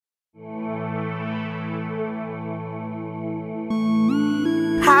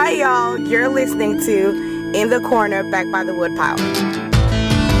Hey y'all, you're listening to In the Corner, back by the Woodpile.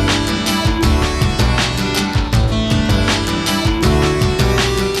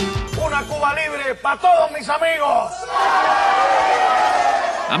 Una Cuba Libre para todos mis amigos.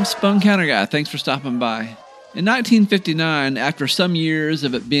 I'm Spun Counter Guy. Thanks for stopping by. In 1959, after some years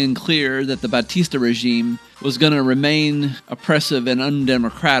of it being clear that the Batista regime was going to remain oppressive and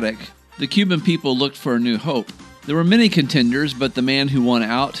undemocratic, the Cuban people looked for a new hope. There were many contenders, but the man who won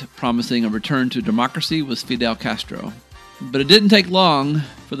out, promising a return to democracy, was Fidel Castro. But it didn't take long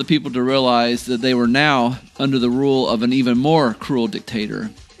for the people to realize that they were now under the rule of an even more cruel dictator.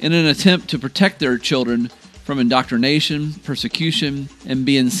 In an attempt to protect their children from indoctrination, persecution, and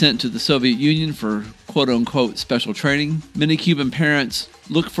being sent to the Soviet Union for quote-unquote special training, many Cuban parents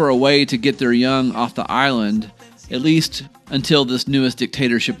looked for a way to get their young off the island, at least until this newest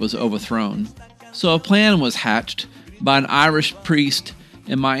dictatorship was overthrown. So a plan was hatched by an Irish priest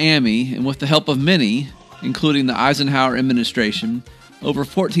in Miami, and with the help of many, including the Eisenhower administration, over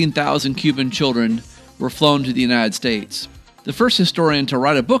 14,000 Cuban children were flown to the United States. The first historian to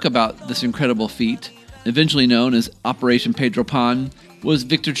write a book about this incredible feat, eventually known as Operation Pedro Pan, was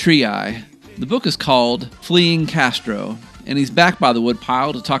Victor Triay. The book is called Fleeing Castro, and he's back by the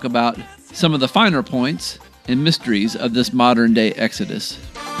woodpile to talk about some of the finer points and mysteries of this modern-day exodus.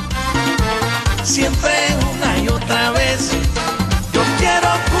 Siempre una y otra vez, yo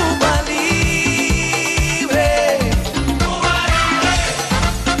quiero Cuba libre.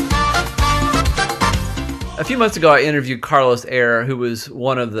 A few months ago, I interviewed Carlos Ayer, who was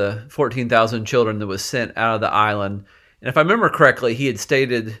one of the 14,000 children that was sent out of the island. And if I remember correctly, he had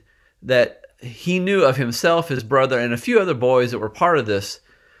stated that he knew of himself, his brother, and a few other boys that were part of this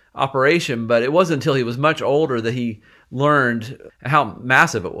operation, but it wasn't until he was much older that he learned how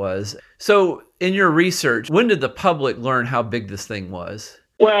massive it was. So, in your research, when did the public learn how big this thing was?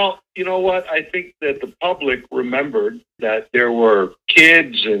 Well, you know what? I think that the public remembered that there were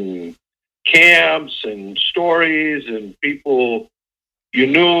kids and camps and stories and people you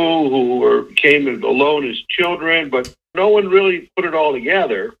knew who came alone as children, but no one really put it all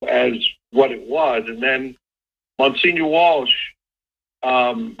together as what it was. And then Monsignor Walsh,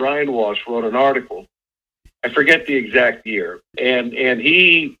 Brian Walsh, wrote an article. I forget the exact year, and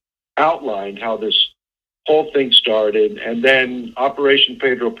he outlined how this whole thing started. And then Operation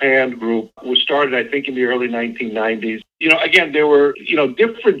Pedro Pan group was started, I think, in the early 1990s. Again, there were,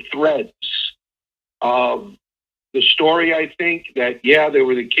 different threads of the story, I think, that, there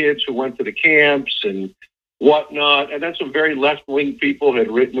were the kids who went to the camps and whatnot. And then some very left-wing people had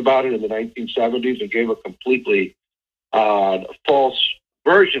written about it in the 1970s and gave a completely false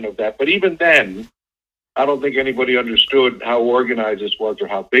version of that. But even then, I don't think anybody understood how organized this was or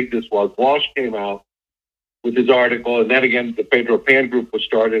how big this was. Walsh came out with his article, and then again, the Pedro Pan group was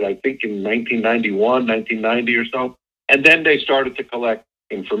started, I think, in 1991, 1990 or so. And then they started to collect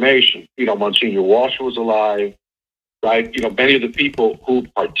information. Monsignor Walsh was alive, right? Many of the people who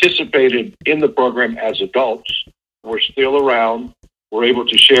participated in the program as adults were still around, were able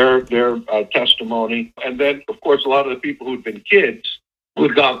to share their testimony. And then, of course, a lot of the people who'd been kids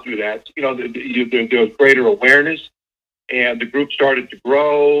who'd gone through that, there was greater awareness, and the group started to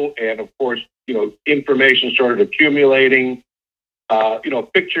grow. And of course, information started accumulating.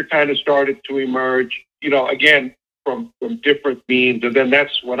 Picture kind of started to emerge, again, from different means. And then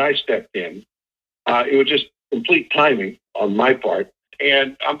that's when I stepped in. It was just complete timing on my part.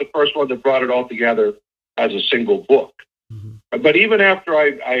 And I'm the first one that brought it all together as a single book. Mm-hmm. But even after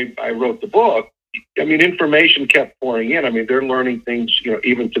I wrote the book, information kept pouring in. They're learning things,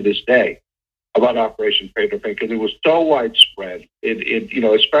 even to this day about Operation Pedro Pan, because it was so widespread. It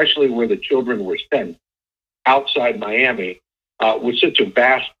especially where the children were sent outside Miami, was such a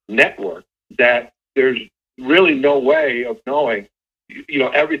vast network that there's really no way of knowing,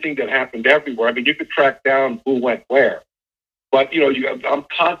 everything that happened everywhere. You could track down who went where, but I'm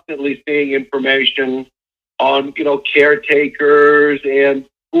constantly seeing information on, caretakers and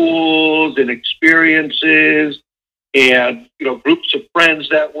schools and experiences and, groups of friends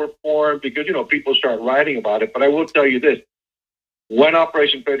that were formed because, people start writing about it. But I will tell you this, when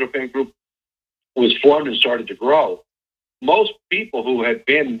Operation Pedro Pan group was formed and started to grow, most people who had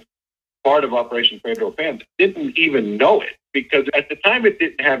been part of Operation Pedro Pan didn't even know it because at the time it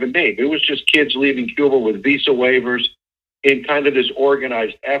didn't have a name. It was just kids leaving Cuba with visa waivers in kind of this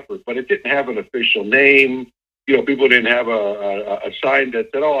organized effort, but it didn't have an official name. People didn't have a sign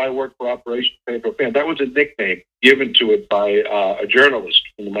that said, I work for Operation Pedro Pan. That was a nickname given to it by a journalist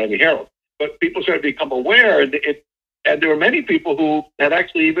from the Miami Herald. But people started to become aware, and there were many people who had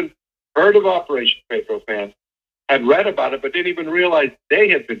actually even heard of Operation Pedro Pan, had read about it, but didn't even realize they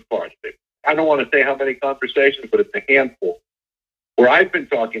had been part of it. I don't want to say how many conversations, but it's a handful where I've been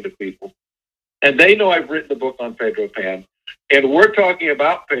talking to people, and they know I've written a book on Pedro Pan, and we're talking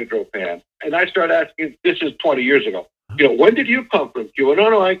about Pedro Pan. And I start asking, this is 20 years ago, when did you come from Cuba?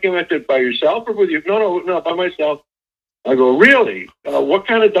 No, I came with it by yourself or with you? No, by myself. I go, really? What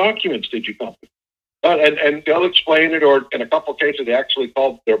kind of documents did you come with? And they'll explain it, or in a couple of cases, they actually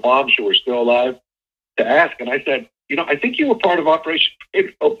called their moms who were still alive to ask. And I said, I think you were part of Operation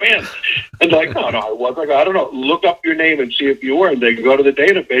Pedro Pan. And they're like, no, I wasn't. I go, I don't know. Look up your name and see if you were. And they go to the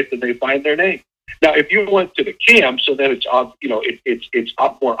database and they find their name. Now, if you went to the camp, so then it's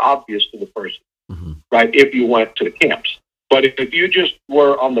more obvious to the person, right? If you went to the camps, but if you just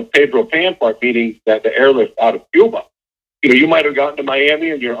were on the Pedro Pan part, meaning that the airlift out of Cuba, you might have gotten to Miami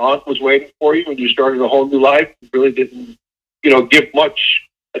and your aunt was waiting for you and you started a whole new life. You really didn't, give much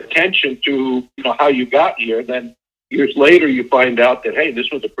attention to, how you got here. And then years later, you find out that, hey, this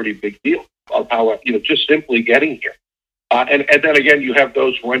was a pretty big deal of how, just simply getting here. And then again, you have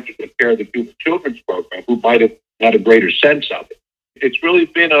those who entered the care of the Cuban Children's Program who might have had a greater sense of it. It's really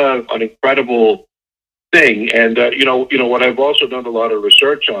been an incredible thing. And, what I've also done a lot of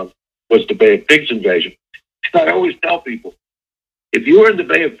research on was the Bay of Pigs invasion. I always tell people, if you were in the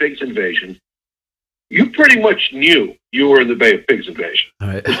Bay of Pigs invasion, you pretty much knew you were in the Bay of Pigs invasion. All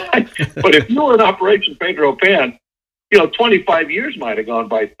right. But if you were in Operation Pedro Pan, 25 years might have gone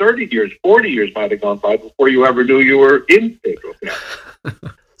by, 30 years, 40 years might have gone by before you ever knew you were in Pedro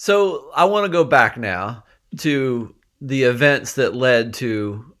Pan. So I want to go back now to the events that led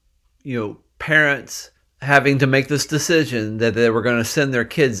to, parents having to make this decision that they were going to send their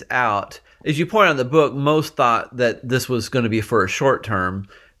kids out. As you point out in the book, most thought that this was going to be for a short term,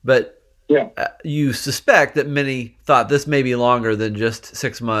 but you suspect that many thought this may be longer than just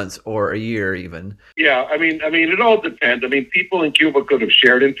 6 months or a year even. Yeah, I mean, it all depends. People in Cuba could have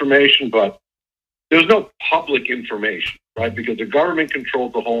shared information, but there's no public information, right? Because the government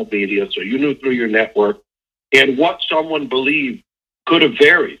controlled the whole media, so you knew through your network. And what someone believed could have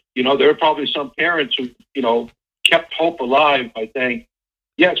varied. There are probably some parents who, kept hope alive by saying,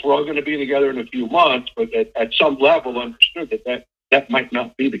 yes, we're all going to be together in a few months, but at some level understood that might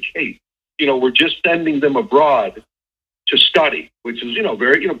not be the case. We're just sending them abroad to study, which is,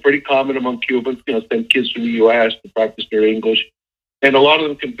 very, pretty common among Cubans, send kids from the U.S. to practice their English. And a lot of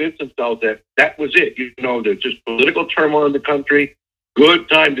them convinced themselves that was it. There's just political turmoil in the country. Good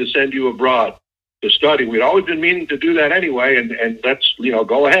time to send you abroad to study. We'd always been meaning to do that anyway, and let's,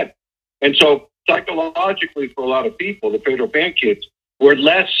 go ahead. And so psychologically for a lot of people, the Pedro Pan kids were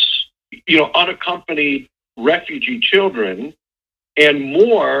less, unaccompanied refugee children and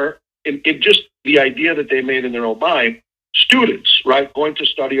more in just the idea that they made in their own mind, students, right, going to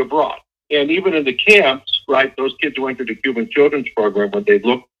study abroad. And even in the camps, right, those kids who entered the Cuban Children's Program, when they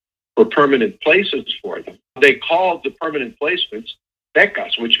looked for permanent places for them, they called the permanent placements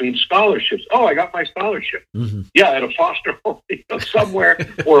becas, which means scholarships. Oh, I got my scholarship. Mm-hmm. Yeah, at a foster home, somewhere,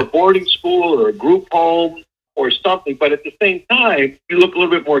 or a boarding school, or a group home, or something. But at the same time, you look a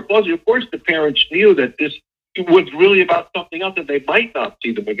little bit more closely. Of course, the parents knew that this was really about something else, and they might not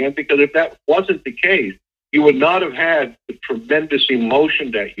see them again, because if that wasn't the case, you would not have had the tremendous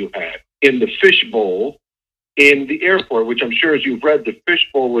emotion that you had in the fishbowl in the airport, which I'm sure, as you've read, the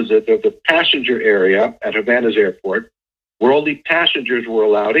fishbowl was the passenger area at Havana's airport, where only passengers were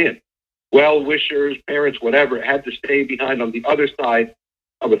allowed in. Well-wishers, parents, whatever, had to stay behind on the other side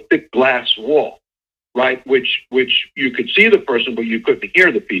of a thick glass wall, right, which you could see the person, but you couldn't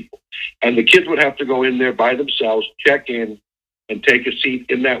hear the people. And the kids would have to go in there by themselves, check in, and take a seat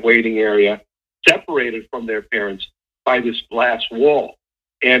in that waiting area, separated from their parents by this glass wall.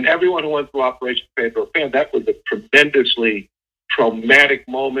 And everyone who went through Operation Pedro Pan, that was a tremendously traumatic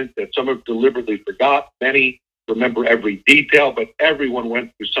moment that some have deliberately forgot. Many remember every detail, but everyone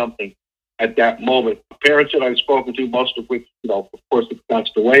went through something at that moment. Parents that I've spoken to, most of which, of course, have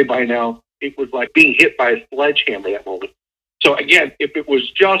passed away by now, it was like being hit by a sledgehammer that moment. So again, if it was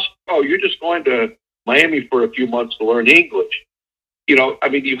just, you're just going to Miami for a few months to learn English,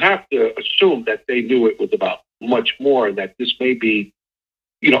 you have to assume that they knew it was about much more, and that this may be,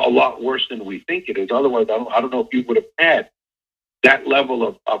 a lot worse than we think it is. Otherwise, I don't know if you would have had that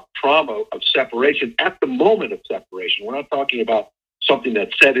level of trauma, of separation at the moment of separation. We're not talking about something that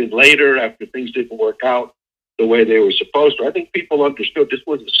set in later after things didn't work out the way they were supposed to. I think people understood this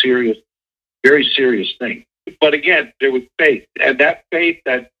was a serious, very serious thing. But again, there was faith, and that faith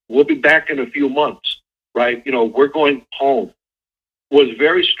that we'll be back in a few months, right? We're going home, was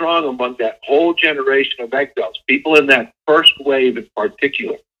very strong among that whole generation of exiles, people in that first wave in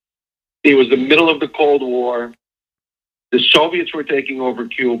particular. It was the middle of the Cold War. The Soviets were taking over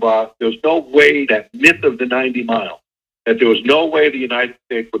Cuba. There was no way, that myth of the 90 miles, that there was no way the United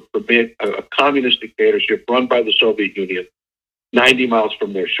States would permit a communist dictatorship run by the Soviet Union 90 miles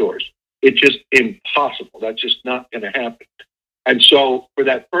from their shores. It's just impossible. That's just not going to happen. And so for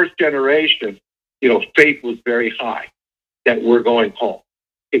that first generation, faith was very high that we're going home.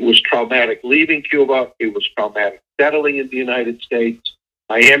 It was traumatic leaving Cuba. It was traumatic settling in the United States.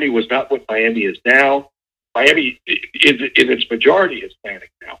 Miami was not what Miami is now. Miami, in its majority, is Hispanic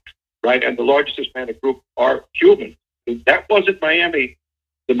now, right? And the largest Hispanic group are Cuban. That wasn't Miami,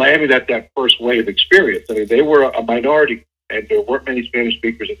 the Miami that first wave experienced. I mean, they were a minority, and there weren't many Spanish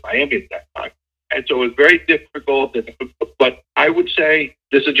speakers in Miami at that time. And so it was very difficult. But I would say,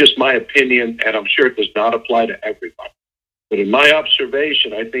 this is just my opinion, and I'm sure it does not apply to everybody. But in my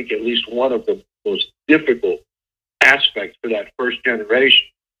observation, I think at least one of the most difficult aspects for that first generation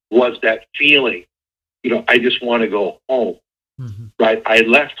was that feeling, I just want to go home, right? I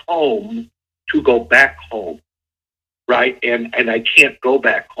left home to go back home, right? And I can't go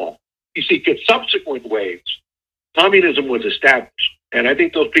back home. You see, in subsequent waves, communism was established. And I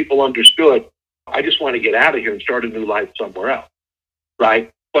think those people understood, I just want to get out of here and start a new life somewhere else,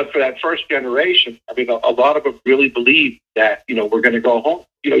 right? But for that first generation, I mean, a lot of them really believed that, we're going to go home.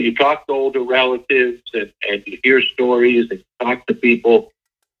 You talk to older relatives and you hear stories and you talk to people.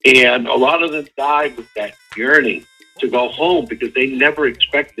 And a lot of them died with that yearning to go home because they never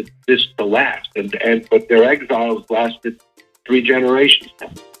expected this to last. But their exiles lasted 3 generations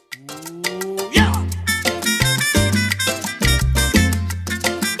now.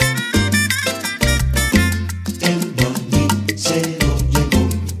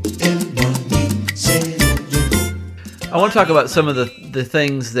 I want to talk about some of the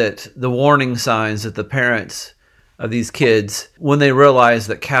things that the warning signs that the parents of these kids, when they realized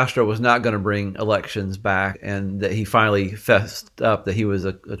that Castro was not going to bring elections back and that he finally fessed up that he was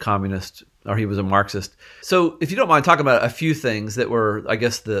a communist or he was a Marxist. So if you don't mind talking about a few things that were, I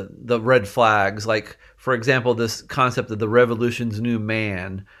guess, the red flags, like, for example, this concept of the revolution's new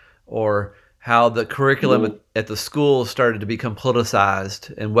man, or how the curriculum at the school started to become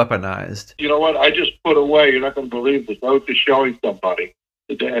politicized and weaponized. You know what? I just put away, you're not going to believe this. I was just showing somebody,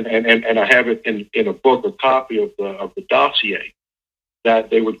 and I have it in a book, a copy of the dossier that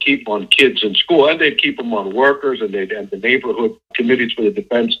they would keep on kids in school, and they'd keep them on workers, and the neighborhood committees for the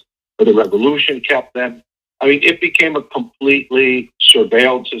defense of the revolution kept them. I mean, it became a completely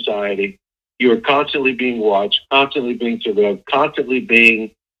surveilled society. You were constantly being watched, constantly being surveilled, constantly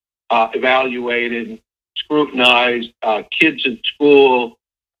being evaluated, scrutinized, kids in school,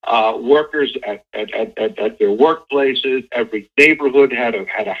 workers at their workplaces. Every neighborhood had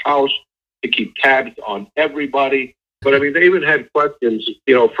a house to keep tabs on everybody. But I mean, they even had questions,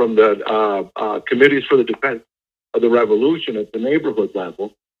 from the committees for the defense of the revolution at the neighborhood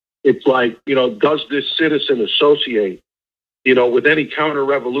level. It's like, does this citizen associate, with any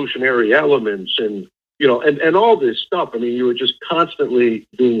counter-revolutionary elements and all this stuff? I mean, you were just constantly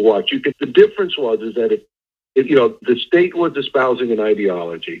being watched. The difference is that the state was espousing an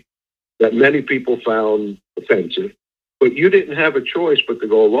ideology that many people found offensive, but you didn't have a choice but to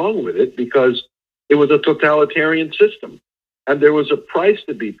go along with it because it was a totalitarian system, and there was a price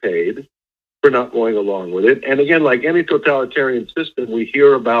to be paid for not going along with it. And again, like any totalitarian system, we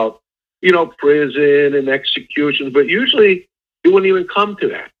hear about, prison and executions, but usually it wouldn't even come to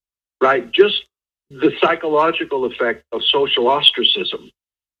that, right? Just the psychological effect of social ostracism.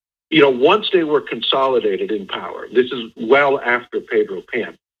 Once they were consolidated in power, this is well after Pedro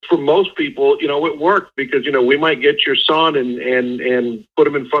Pan. For most people, it worked because, we might get your son and put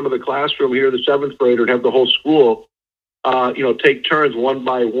him in front of the classroom here, the 7th grader, and have the whole school, take turns one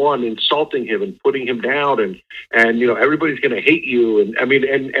by one insulting him and putting him down. And everybody's going to hate you. And I mean,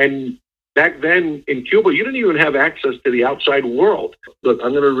 and back then in Cuba, you didn't even have access to the outside world. Look,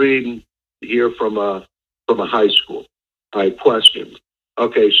 I'm going to read here from a high school. I questioned.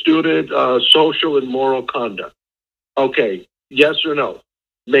 Okay, student, social and moral conduct. Okay, yes or no?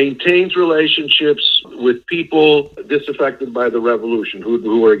 Maintains relationships with people disaffected by the revolution,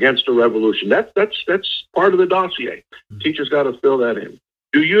 who are against the revolution. That's part of the dossier. Teachers got to fill that in.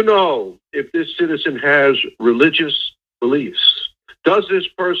 Do you know if this citizen has religious beliefs? Does this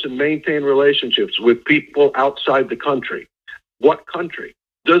person maintain relationships with people outside the country? What country?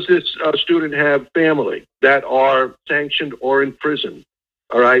 Does this student have family that are sanctioned or in prison?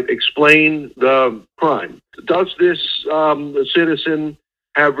 All right, explain the crime. Does this citizen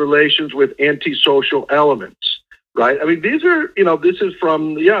have relations with antisocial elements? Right. I mean, these are, this is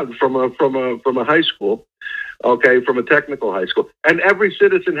from a high school, okay, from a technical high school, and every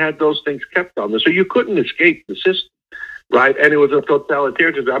citizen had those things kept on them, so you couldn't escape the system. right? And it was a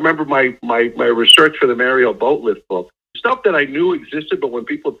totalitarian. I remember my research for the Mario Boatlift book, stuff that I knew existed, but when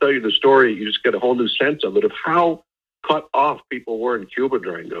people tell you the story, you just get a whole new sense of it, of how cut off people were in Cuba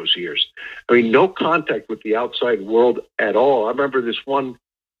during those years. I mean, no contact with the outside world at all. I remember this one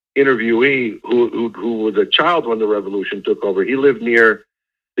interviewee who was a child when the revolution took over. He lived near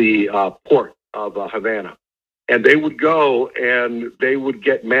the port of Havana. And they would go and they would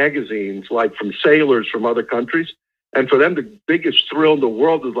get magazines like from sailors from other countries. And for them, the biggest thrill in the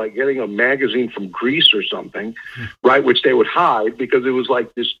world was like getting a magazine from Greece or something, right? Which they would hide because it was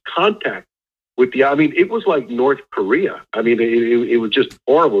like this contact with it was like North Korea. I mean, it was just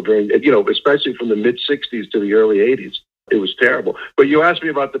horrible during, especially from the mid 60s to the early 80s. It was terrible. But you asked me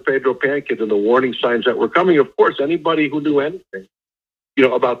about the Pedro Pan kids and the warning signs that were coming. Of course, anybody who knew anything,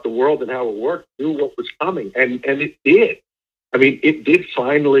 about the world and how it worked knew what was coming. And it did. I mean, it did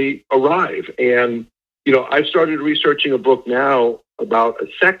finally arrive. And, I've started researching a book now about a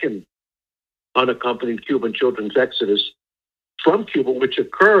second unaccompanied Cuban children's exodus from Cuba, which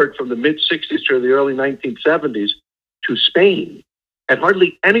occurred from the mid-60s to the early 1970s to Spain. And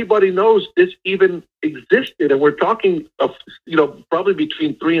hardly anybody knows this even existed. And we're talking of, probably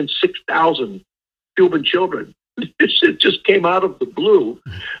between 3,000 and 6,000 Cuban children. This shit just came out of the blue.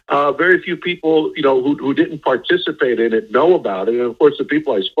 Very few people, who didn't participate in it know about it. And of course, the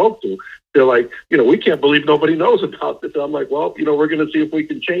people I spoke to, they're like, we can't believe nobody knows about this. I'm like, well, we're going to see if we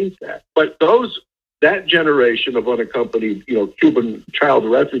can change that. But that generation of unaccompanied, Cuban child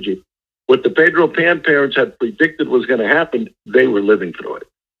refugees, what the Pedro Pan parents had predicted was going to happen, they were living through it.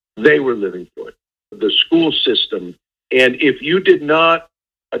 The school system. And if you did not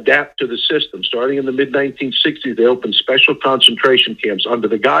adapt to the system, starting in the mid-1960s, they opened special concentration camps under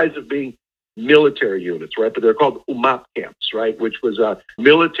the guise of being military units, right? But they're called UMAP camps, right? Which was a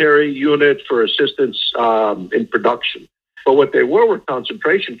military unit for assistance in production. But what they were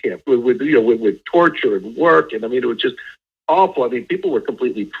concentration camps with torture and work. And it was just awful. People were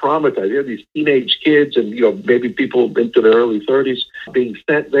completely traumatized. You had these teenage kids and, maybe people into their early 30s being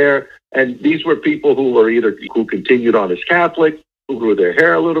sent there. And these were people who continued on as Catholic, who grew their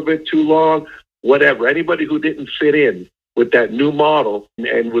hair a little bit too long, whatever. Anybody who didn't fit in with that new model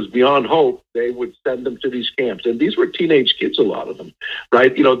and was beyond hope, they would send them to these camps. And these were teenage kids, a lot of them,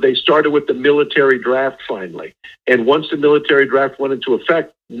 right? They started with the military draft finally. And once the military draft went into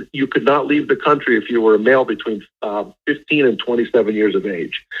effect, you could not leave the country if you were a male between 15 and 27 years of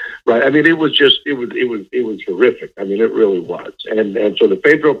age, right? It was horrific. It really was. And so the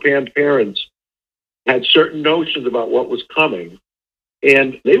Pedro Pan parents had certain notions about what was coming.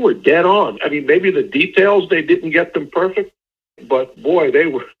 And they were dead on. Maybe the details, they didn't get them perfect, but boy, they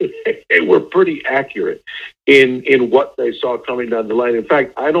were pretty accurate in what they saw coming down the line. In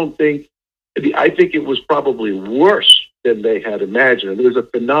fact, I think it was probably worse than they had imagined. There was a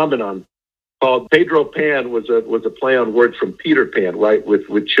phenomenon called Pedro Pan was a play on words from Peter Pan, right?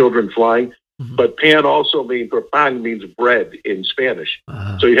 With children flying. Mm-hmm. But pan also pan means bread in Spanish.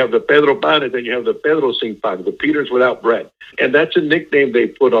 Uh-huh. So you have the Pedro Pan and then you have the Pedro sin pan, the Peters without bread. And that's a nickname they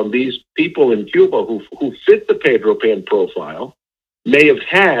put on these people in Cuba who fit the Pedro Pan profile, may have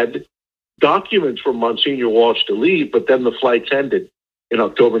had documents from Monsignor Walsh to leave, but then the flights ended in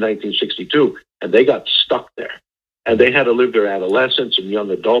October 1962, and they got stuck there. And they had to live their adolescence and young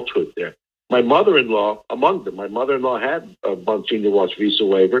adulthood there. My mother-in-law, among them, had a Monsignor Walsh visa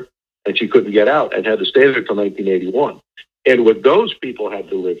waiver, and she couldn't get out and had to stay there until 1981. And what those people had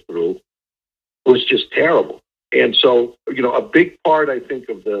to live through was just terrible. And so, a big part, I think,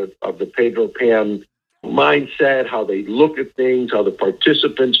 of the Pedro Pan mindset, how they look at things, how the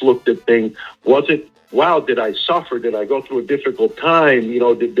participants looked at things, wasn't, wow, did I suffer? Did I go through a difficult time?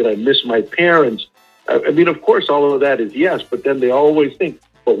 Did I miss my parents? Of course, all of that is yes, but then they always think,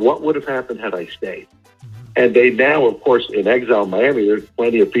 but what would have happened had I stayed? And they now, of course, in exile in Miami, there's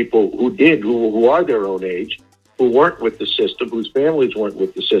plenty of people who are their own age, who weren't with the system, whose families weren't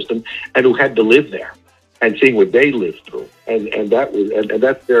with the system, and who had to live there and seeing what they lived through. And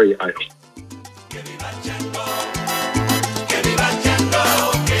that's very idle.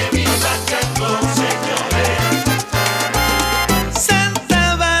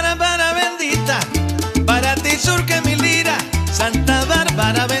 Santa Bárbara bendita, para ti surge mi lira. Santa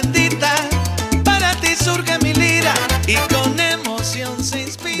Bárbara bendita, para ti surge mi lira. Y con emoción se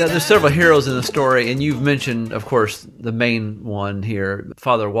inspira. Now, there's several heroes in the story, and you've mentioned, of course, the main one here,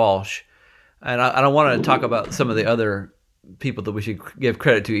 Father Walsh. And I don't want to talk about some of the other people that we should give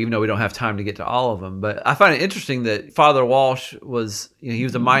credit to, even though we don't have time to get to all of them. But I find it interesting that Father Walsh was, he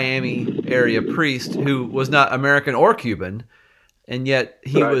was a Miami area priest who was not American or Cuban, And yet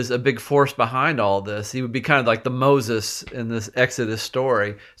he Right. was a big force behind all this. He would be kind of like the Moses in this Exodus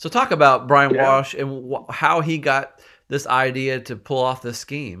story. So talk about Brian Yeah. Walsh and how he got this idea to pull off this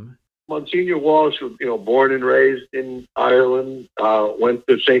scheme. Monsignor Walsh was, born and raised in Ireland, went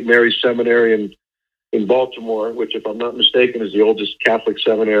to St. Mary's Seminary in Baltimore, which, if I'm not mistaken, is the oldest Catholic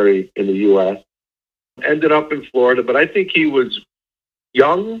seminary in the U.S. Ended up in Florida, but I think he was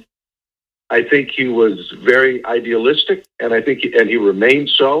young. I think he was very idealistic, and he remained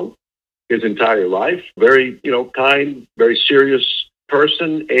so his entire life. Very, kind, very serious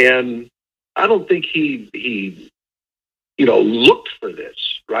person, and I don't think he looked for this,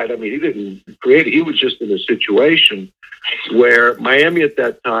 right? I mean, he didn't create it. He was just in a situation where Miami at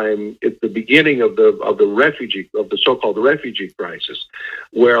that time, it's the beginning of the so-called refugee crisis,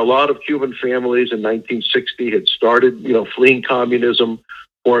 where a lot of Cuban families in 1960 had started, fleeing communism,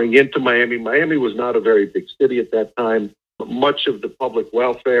 pouring into Miami. Miami was not a very big city at that time. Much of the public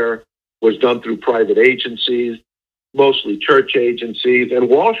welfare was done through private agencies, mostly church agencies. And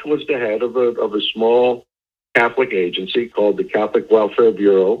Walsh was the head of a small Catholic agency called the Catholic Welfare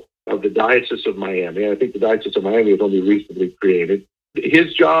Bureau of the Diocese of Miami. I think the Diocese of Miami was only recently created.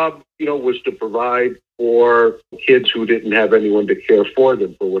 His job, was to provide for kids who didn't have anyone to care for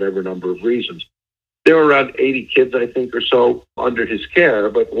them for whatever number of reasons. There were around 80 kids, I think, or so under his care.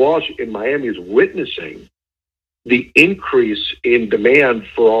 But Walsh in Miami is witnessing the increase in demand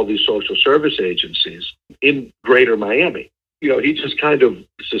for all these social service agencies in greater Miami. He just kind of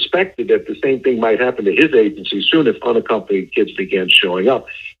suspected that the same thing might happen to his agency soon if unaccompanied kids began showing up.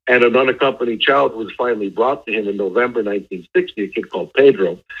 And an unaccompanied child was finally brought to him in November 1960, a kid called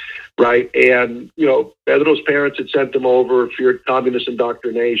Pedro, right? And, Pedro's parents had sent him over, feared communist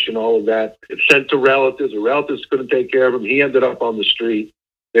indoctrination, all of that. It sent to relatives. The relatives couldn't take care of him. He ended up on the street.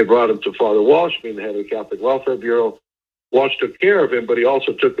 They brought him to Father Walsh, being the head of the Catholic Welfare Bureau. Walsh took care of him, but he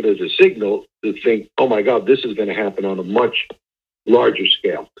also took it as a signal to think, oh my God, this is going to happen on a much larger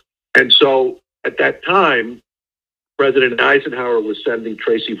scale. And so at that time, President Eisenhower was sending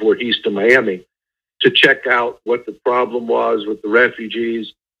Tracy Voorhees to Miami to check out what the problem was with the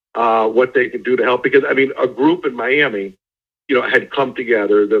refugees, what they could do to help. Because, a group in Miami, had come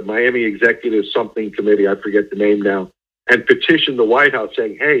together, the Miami Executive Something Committee, I forget the name now, and petitioned the White House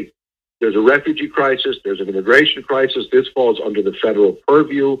saying, hey, there's a refugee crisis. There's an immigration crisis. This falls under the federal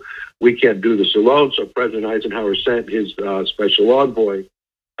purview. We can't do this alone. So President Eisenhower sent his special envoy,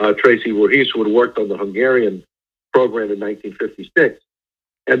 Tracy Voorhees, who had worked on the Hungarian program in 1956.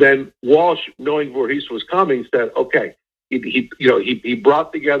 And then Walsh, knowing Voorhees was coming, said, okay, he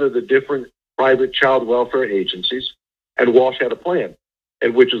brought together the different private child welfare agencies, and Walsh had a plan,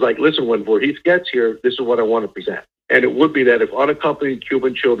 and which was like, listen, when Voorhees gets here, this is what I want to present. And it would be that if unaccompanied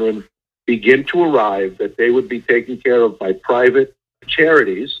Cuban children begin to arrive, that they would be taken care of by private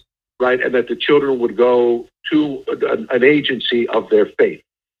charities, right? And that the children would go to an agency of their faith,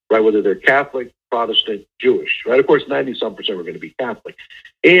 right? Whether they're Catholic, Protestant, Jewish, right? Of course, 90-some% were going to be Catholic.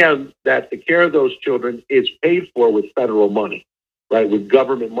 And that the care of those children is paid for with federal money, right? With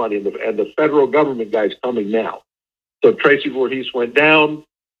government money. And the federal government guy's coming now. So Tracy Voorhees went down.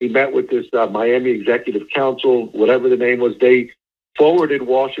 He met with this Miami Executive Council, whatever the name was. They forwarded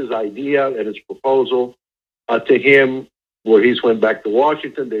Walsh's idea and his proposal to him. Voorhees went back to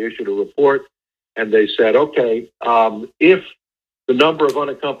Washington. They issued a report, and they said, okay, if the number of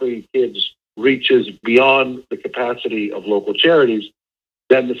unaccompanied kids reaches beyond the capacity of local charities,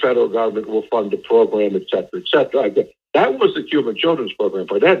 then the federal government will fund the program, et cetera, et cetera. That was the Cuban Children's Program,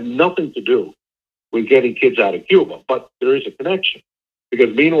 but that had nothing to do with getting kids out of Cuba. But there is a connection,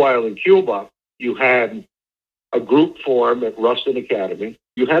 because meanwhile in Cuba, you had a group formed at Rustin Academy.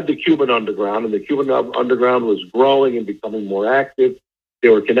 You had the Cuban underground, and the Cuban underground was growing and becoming more active.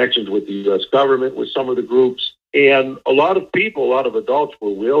 There were connections with the U.S. government, with some of the groups. And a lot of people, a lot of adults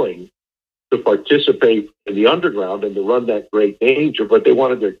were willing to participate in the underground and to run that great danger, but they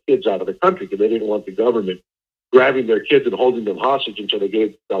wanted their kids out of the country because they didn't want the government grabbing their kids and holding them hostage until they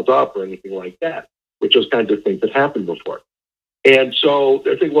gave themselves up or anything like that, which those kinds of things that happened before. And so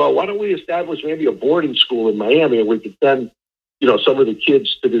they're thinking, well, why don't we establish maybe a boarding school in Miami, and we could send, some of the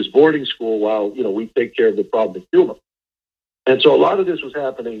kids to this boarding school while, we take care of the problem in Cuba. And so a lot of this was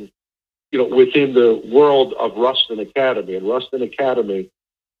happening, within the world of Rustin Academy. And Rustin Academy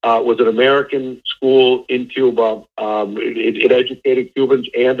was an American school in Cuba. It educated Cubans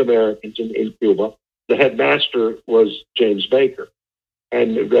and Americans in Cuba. The headmaster was James Baker.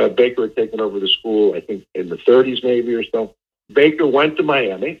 And Baker had taken over the school, I think, in the 30s maybe or so. Baker went to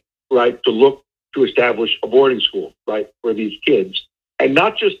Miami, right, to look to establish a boarding school, right, for these kids. And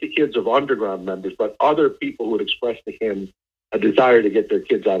not just the kids of underground members, but other people who had expressed to him a desire to get their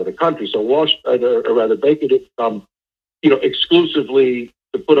kids out of the country. So Baker didn't come, exclusively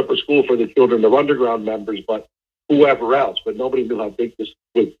to put up a school for the children of underground members, but whoever else. But nobody knew how big this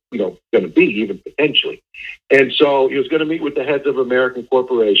was, going to be, even potentially. And so he was going to meet with the heads of American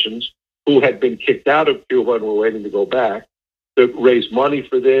corporations who had been kicked out of Cuba and were waiting to go back, to raise money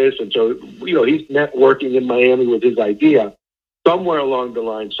for this. And so, he's networking in Miami with his idea. Somewhere along the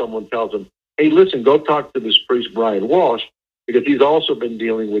line, someone tells him, hey, listen, go talk to this priest, Brian Walsh, because he's also been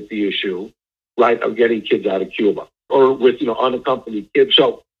dealing with the issue, right, of getting kids out of Cuba or with, unaccompanied kids.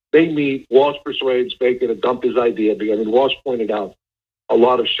 So they meet. Walsh persuades Baker to dump his idea because, Walsh pointed out a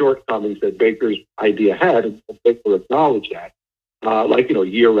lot of shortcomings that Baker's idea had, and Baker acknowledged that, like,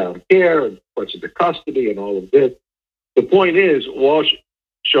 year-round care and questions of custody and all of this. The point is, Walsh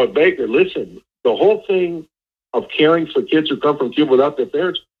showed Baker, listen, the whole thing of caring for kids who come from Cuba without their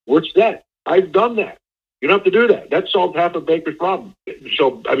parents, we're set. I've done that. You don't have to do that. That solved half of Baker's problem.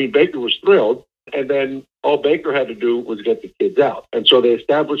 So, Baker was thrilled. And then all Baker had to do was get the kids out. And so they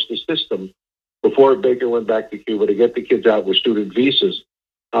established the system before Baker went back to Cuba to get the kids out with student visas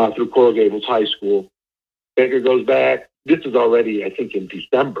through Coral Gables High School. Baker goes back. This is already, I think, in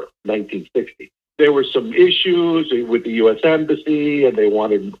December 1960. There were some issues with the U.S. Embassy, and they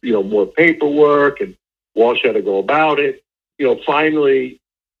wanted, more paperwork, and Walsh had to go about it. Finally,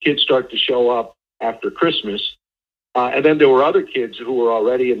 kids start to show up after Christmas. And then there were other kids who were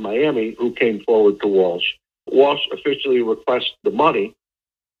already in Miami who came forward to Walsh. Walsh officially requests the money.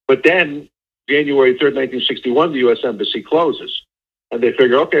 But then, January 3rd, 1961, the U.S. Embassy closes. And they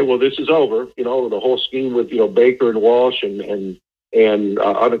figure, okay, well, this is over. The whole scheme with, Baker and Walsh and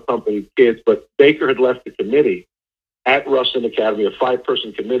unaccompanied kids. But Baker had left the committee at Ruston Academy, a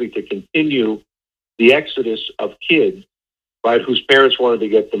 5-person committee, to continue the exodus of kids, right, whose parents wanted to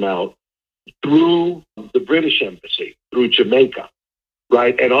get them out, through the British Embassy, through Jamaica,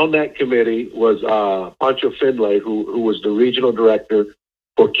 right? And on that committee was Pancho Finlay, who was the regional director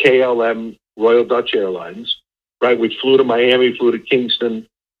for KLM Royal Dutch Airlines, right, which flew to Miami, flew to Kingston,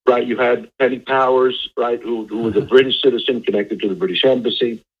 right? You had Penny Powers, right, who was a British citizen connected to the British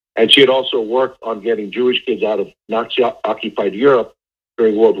Embassy. And she had also worked on getting Jewish kids out of Nazi-occupied Europe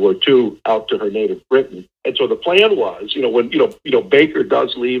during World War II out to her native Britain. And so the plan was, when Baker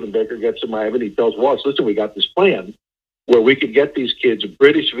does leave and Baker gets to Miami, and he tells Walsh, listen, we got this plan where we could get these kids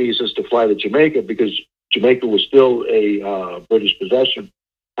British visas to fly to Jamaica because Jamaica was still a British possession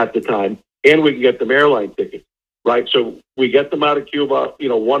at the time, and we can get them airline tickets, right? So we get them out of Cuba.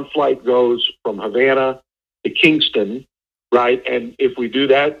 One flight goes from Havana to Kingston, right? And if we do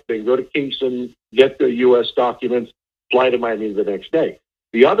that, they can go to Kingston, get the U.S. documents, fly to Miami the next day.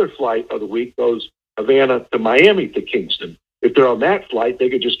 The other flight of the week goes Havana to Miami to Kingston. If they're on that flight, they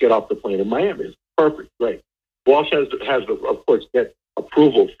could just get off the plane in Miami. It's perfect, great. Walsh has of course, get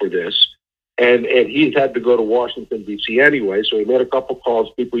approval for this, and he's had to go to Washington, D.C. anyway, so he made a couple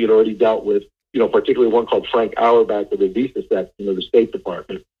calls, people he'd already dealt with, particularly one called Frank Auerbach of the Visa Section, the State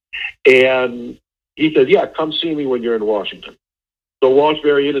Department. And he said, yeah, come see me when you're in Washington. So Walsh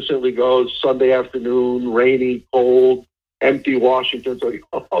very innocently goes Sunday afternoon, rainy, cold, empty Washington. So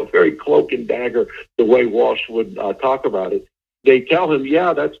very cloak and dagger the way Walsh would talk about it. They tell him,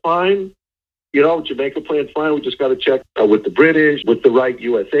 yeah, that's fine. Jamaica plan's fine. We just got to check with the British, with the right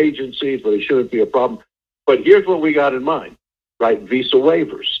U.S. agencies, but it shouldn't be a problem. But here's what we got in mind, right? Visa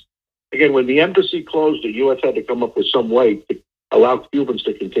waivers. Again, when the embassy closed, the U.S. had to come up with some way to allow Cubans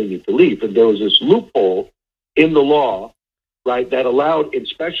to continue to leave. And there was this loophole in the law, right, that allowed in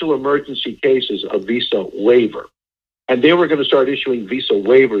special emergency cases a visa waiver. And they were going to start issuing visa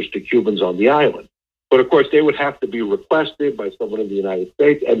waivers to Cubans on the island. But of course, they would have to be requested by someone in the United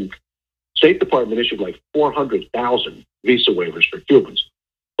States. And State Department issued like 400,000 visa waivers for Cubans.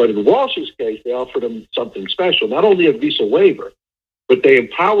 But in Walsh's case, they offered him something special, not only a visa waiver, but they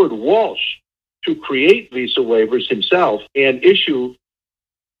empowered Walsh to create visa waivers himself and issue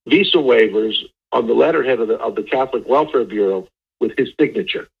visa waivers on the letterhead of the Catholic Welfare Bureau with his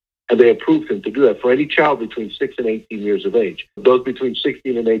signature. And they approved him to do that for any child between 6 and 18 years of age. Those between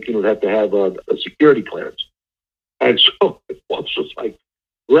 16 and 18 would have to have a security clearance. And so Walsh was like,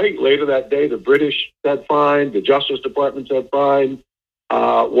 great. Later that day, the British said fine. The Justice Department said fine.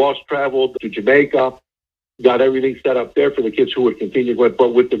 Walsh traveled to Jamaica, got everything set up there for the kids who would continue going.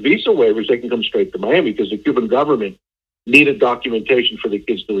 But with the visa waivers, they can come straight to Miami because the Cuban government needed documentation for the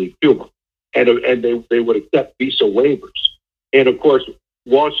kids to leave Cuba. And they would accept visa waivers. And of course,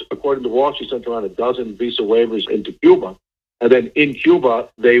 Walsh, according to Walsh, he sent around a dozen visa waivers into Cuba. And then in Cuba,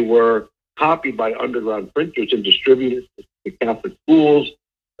 they were copied by underground printers and distributed to Catholic schools,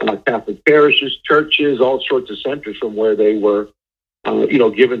 Catholic parishes, churches, all sorts of centers from where they were,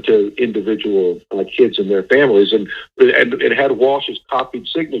 given to individual kids and their families. And it had Walsh's copied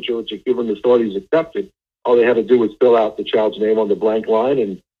signature, which the Cuban authorities accepted. All they had to do was fill out the child's name on the blank line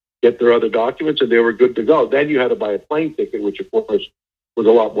and get their other documents, and they were good to go. Then you had to buy a plane ticket, which, of course, was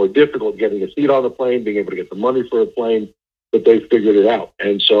a lot more difficult, getting a seat on the plane, being able to get the money for a plane, but they figured it out.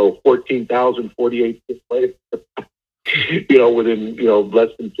 And so 14,048 kids later, within, less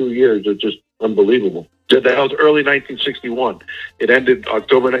than 2 years, it's just unbelievable. That was early 1961. It ended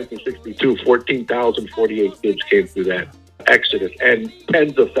October 1962. 14,048 kids came through that exodus, and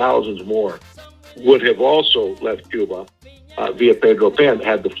tens of thousands more would have also left Cuba via Pedro Pan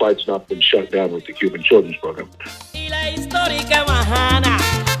had the flights not been shut down with the Cuban Children's Program.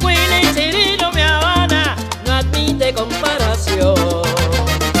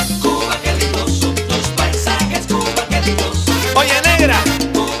 Oye, negra.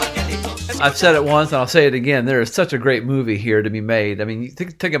 I've said it once and I'll say it again. There is such a great movie here to be made. I mean, you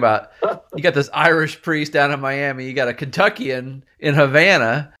think about, you got this Irish priest down in Miami, you got a Kentuckian in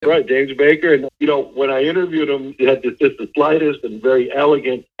Havana. Right, James Baker. And, when I interviewed him, he had just the slightest and very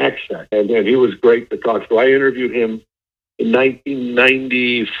elegant accent. And he was great to talk to. I interviewed him in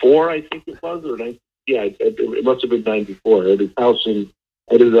 1994, I think it was, it must have been 94, at his house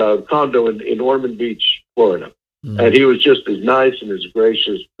at his condo in Ormond Beach, Florida. And he was just as nice and as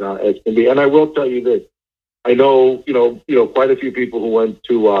gracious as can be. And I will tell you this: I know, quite a few people who went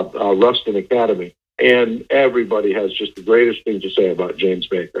to Ruston Academy, and everybody has just the greatest thing to say about James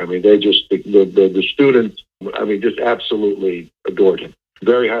Baker. I mean, they just the students, just absolutely adored him.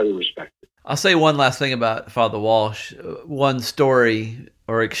 Very highly respected. I'll say one last thing about Father Walsh. One story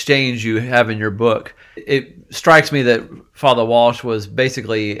or exchange you have in your book. It strikes me that Father Walsh was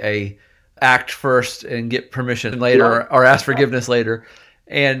basically a act first and get permission later, or ask forgiveness later.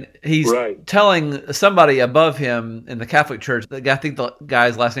 And he's telling somebody above him in the Catholic Church, I think the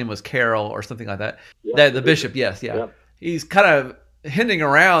guy's last name was Carroll or something like that. The bishop, yes. He's kind of hinting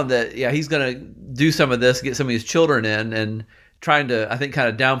around that, he's going to do some of this, get some of his children in, and trying to, I think, kind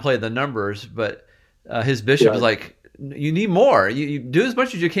of downplay the numbers. But his bishop is like, you need more. You do as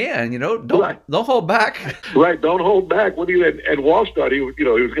much as you can. Don't hold back. Right, don't hold back. What do you? And Walsh thought he was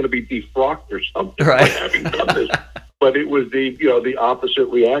going to be defrocked or something, right? Having done this, but it was the opposite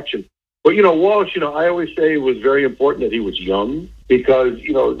reaction. But Walsh, I always say it was very important that he was young, because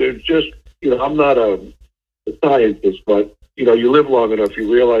there's just I'm not a scientist, but you live long enough,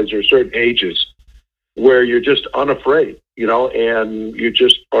 you realize there are certain ages where you're just unafraid, and you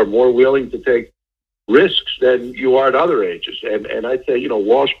just are more willing to take risks than you are at other ages. And I'd say,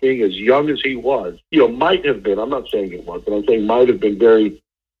 Walsh, being as young as he was, might have been, I'm not saying it was, but I'm saying might have been very,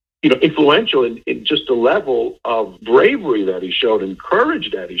 influential in just the level of bravery that he showed and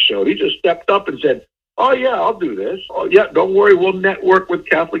courage that he showed. He just stepped up and said, oh yeah, I'll do this. Oh yeah, don't worry, we'll network with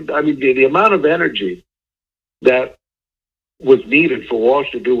Catholic. I mean, the amount of energy that was needed for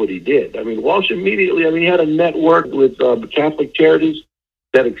Walsh to do what he did. I mean, Walsh immediately, he had a network with Catholic charities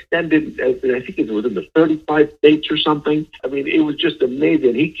that extended, I think it was in the 35 states or something. I mean, it was just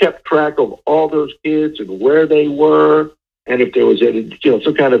amazing. He kept track of all those kids and where they were, and if there was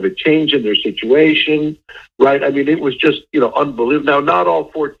some kind of a change in their situation, right? I mean, it was just, unbelievable. Now, not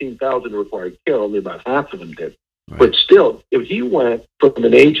all 14,000 required care, only about half of them did. Right. But still, if he went from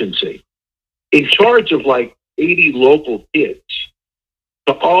an agency in charge of like 80 local kids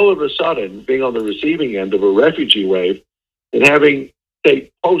to all of a sudden being on the receiving end of a refugee wave and having,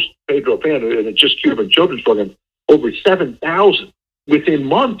 say, post Pedro Pan, and it's just Cuban Children's Program, over 7,000 within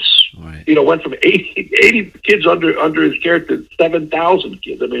months. Right. Went from 80 kids under his care to 7,000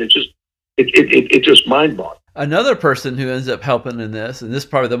 kids. I mean, it's just mind-boggling. Another person who ends up helping in this, and this is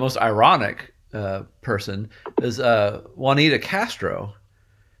probably the most ironic person, is Juanita Castro,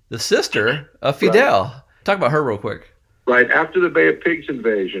 the sister of Fidel. Right. Talk about her real quick. Right. After the Bay of Pigs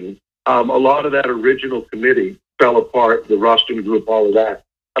invasion, a lot of that original committee fell apart, the Ruston group, all of that.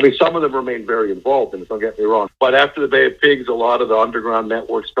 I mean, some of them remained very involved in it, don't get me wrong. But after the Bay of Pigs, a lot of the underground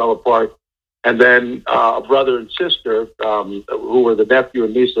networks fell apart. And then a brother and sister, who were the nephew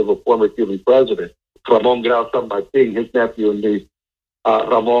and niece of a former Cuban president, Ramon Grau San Martin, his nephew and niece,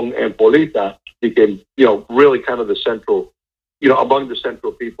 Ramon and Polita, became, really kind of the central, among the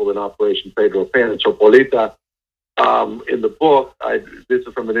central people in Operation Pedro Pan. And so Polita, in the book, this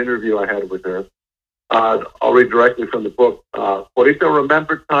is from an interview I had with her. I'll read directly from the book. Polita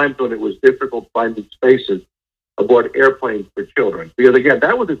remembered times when it was difficult finding spaces aboard airplanes for children. Because, again,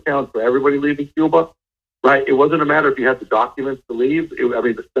 that was a challenge for everybody leaving Cuba, right? It wasn't a matter if you had the documents to leave.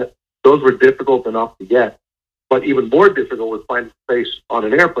 Those were difficult enough to get. But even more difficult was finding space on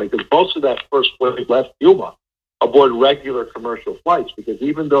an airplane, because most of that first flight left Cuba aboard regular commercial flights, because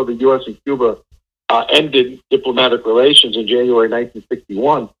even though the U.S. and Cuba ended diplomatic relations in January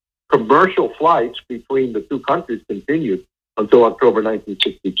 1961, commercial flights between the two countries continued until October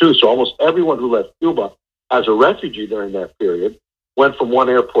 1962. So almost everyone who left Cuba as a refugee during that period went from one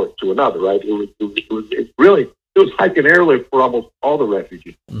airport to another, right? It was like an airlift for almost all the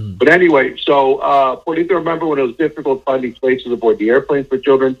refugees. Mm. But anyway, so Polita remember when it was difficult finding spaces aboard the airplanes for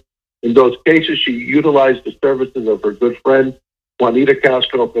children. In those cases, she utilized the services of her good friend, Juanita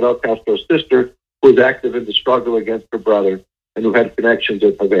Castro, Fidel Castro's sister, who was active in the struggle against her brother and who had connections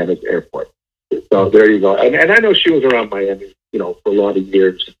at Havana's airport. So there you go. And I know she was around Miami, for a lot of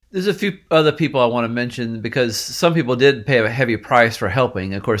years. There's a few other people I want to mention, because some people did pay a heavy price for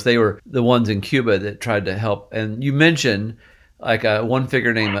helping. Of course, they were the ones in Cuba that tried to help. And you mentioned like one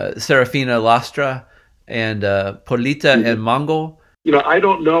figure named Serafina Lastra and Polita and Mongo. I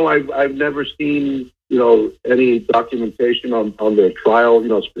don't know. I've never seen, any documentation on their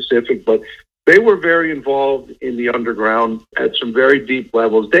trial, specific, but they were very involved in the underground at some very deep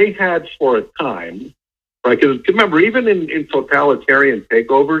levels. They had for a time, right? Because remember, even in totalitarian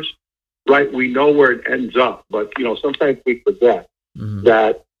takeovers, right, we know where it ends up. But, sometimes we forget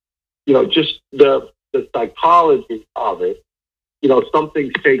that, just the psychology of it, some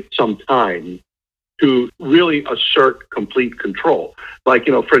things take some time to really assert complete control. Like,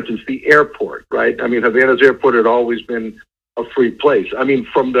 for instance, the airport, right? I mean, Havana's airport had always been a free place. I mean,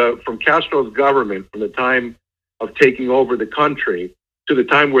 from Castro's government, from the time of taking over the country to the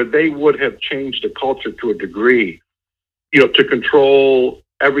time where they would have changed the culture to a degree, to control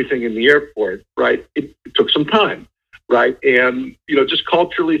everything in the airport, right? It took some time, right? And, just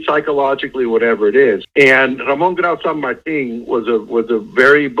culturally, psychologically, whatever it is. And Ramon Grau San Martin was a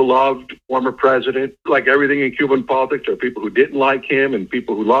very beloved former president. Like everything in Cuban politics, there are people who didn't like him and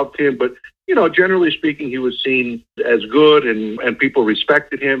people who loved him, but generally speaking, he was seen as good and people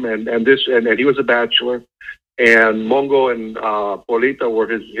respected him and he was a bachelor. And Mongo and Polita were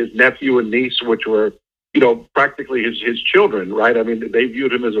his nephew and niece, which were, practically his children, right? I mean, they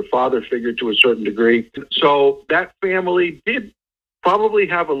viewed him as a father figure to a certain degree. So that family did probably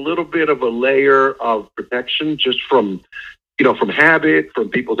have a little bit of a layer of protection just from habit, from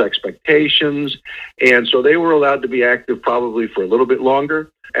people's expectations. And so they were allowed to be active probably for a little bit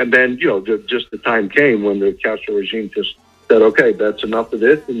longer. And then, just the time came when the Castro regime just said, okay, that's enough of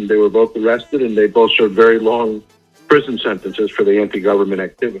this. And they were both arrested and they both served very long prison sentences for the anti-government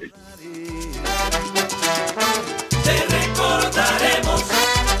activity.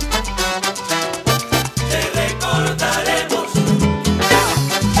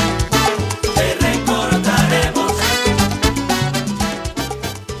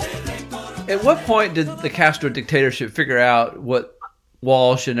 At what point did the Castro dictatorship figure out what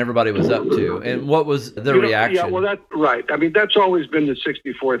Walsh and everybody was up to, and what was their reaction? Yeah, well, that's right. I mean, that's always been the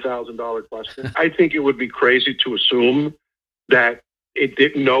 $64,000 question. I think it would be crazy to assume that it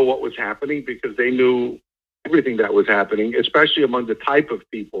didn't know what was happening, because they knew everything that was happening, especially among the type of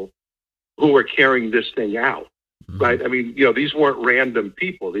people who were carrying this thing out, right? I mean, these weren't random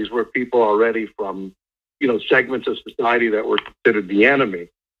people. These were people already from, segments of society that were considered the enemy.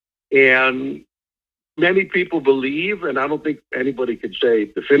 And many people believe, and I don't think anybody could say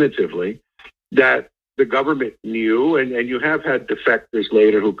definitively, that the government knew, and you have had defectors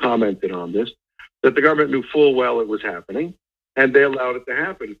later who commented on this, that the government knew full well it was happening, and they allowed it to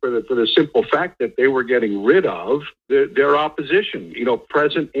happen for the simple fact that they were getting rid of their opposition,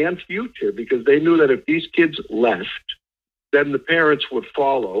 present and future, because they knew that if these kids left, then the parents would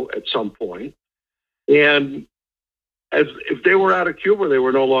follow at some point. And as if they were out of Cuba, they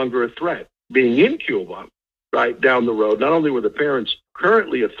were no longer a threat. Being in Cuba, right down the road, not only were the parents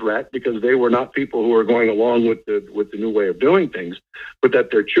currently a threat because they were not people who were going along with the new way of doing things, but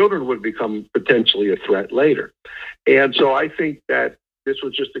that their children would become potentially a threat later. And so I think that this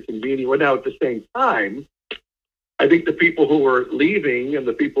was just a convenient one. Now, at the same time, I think the people who were leaving and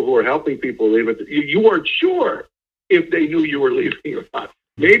the people who were helping people leave, you weren't sure if they knew you were leaving or not.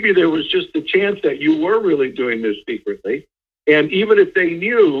 Maybe there was just a chance that you were really doing this secretly. And even if they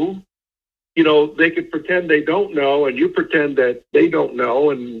knew, they could pretend they don't know, and you pretend that they don't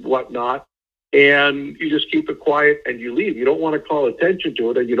know and whatnot. And you just keep it quiet and you leave. You don't want to call attention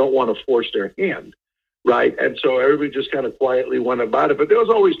to it, and you don't want to force their hand, right? And so everybody just kind of quietly went about it. But there was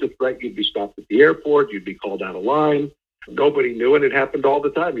always the threat you'd be stopped at the airport, you'd be called out of line. Nobody knew, and it happened all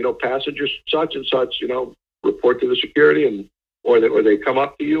the time. Passengers such and such, report to the security, or they come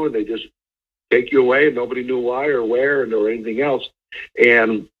up to you and they just take you away, and nobody knew why or where or anything else.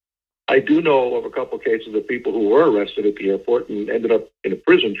 And I do know of a couple of cases of people who were arrested at the airport and ended up in a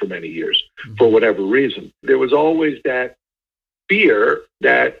prison for many years for whatever reason. There was always that fear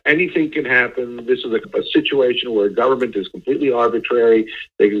that anything can happen. This is a situation where government is completely arbitrary.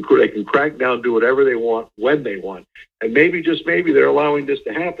 They can crack down, do whatever they want, when they want. And maybe, just maybe, they're allowing this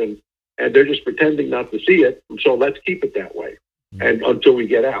to happen, and they're just pretending not to see it. So let's keep it that way and until we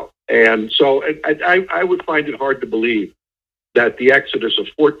get out. And so I would find it hard to believe that the exodus of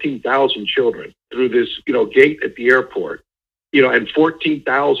 14,000 children through this, gate at the airport, and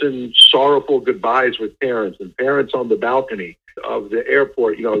 14,000 sorrowful goodbyes with parents and parents on the balcony of the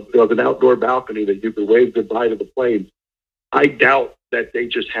airport, there's an outdoor balcony that you could wave goodbye to the planes. I doubt that they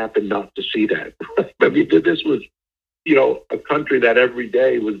just happened not to see that. I mean, this was, a country that every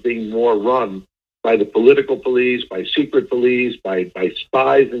day was being more run by the political police, by secret police, by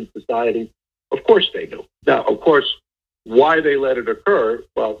spies in society. Of course they knew. Now, of course, why they let it occur,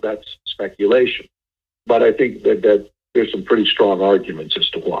 well, that's speculation. But I think that there's some pretty strong arguments as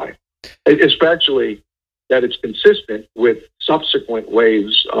to why, especially that it's consistent with subsequent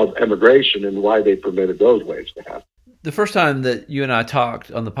waves of immigration and why they permitted those waves to happen. The first time that you and I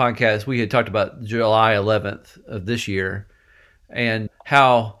talked on the podcast, we had talked about July 11th of this year and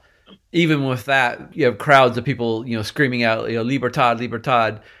how even with that, you have crowds of people, screaming out, Libertad,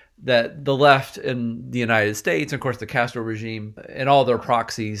 Libertad, that the left in the United States, and of course the Castro regime and all their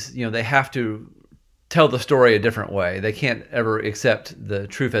proxies, they have to tell the story a different way. They can't ever accept the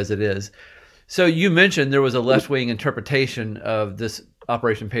truth as it is. So you mentioned there was a left-wing interpretation of this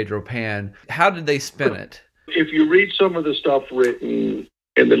Operation Pedro Pan. How did they spin it? If you read some of the stuff written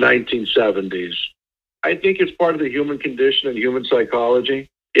in the 1970s, I think it's part of the human condition and human psychology.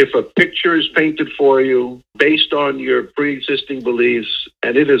 If a picture is painted for you based on your pre-existing beliefs,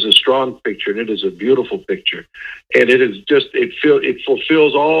 and it is a strong picture, and it is a beautiful picture, and it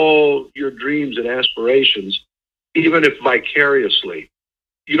fulfills all your dreams and aspirations, even if vicariously,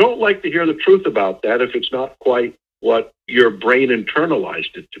 you don't like to hear the truth about that if it's not quite what your brain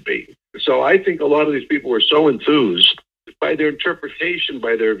internalized it to be. So I think a lot of these people were so enthused by their interpretation,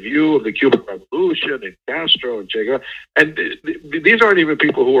 by their view of the Cuban Revolution and Castro and Che Guevara. And these aren't even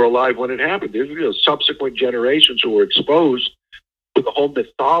people who were alive when it happened. These are subsequent generations who were exposed to the whole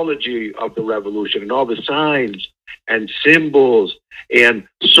mythology of the revolution and all the signs and symbols and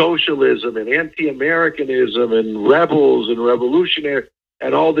socialism and anti-Americanism and rebels and revolutionary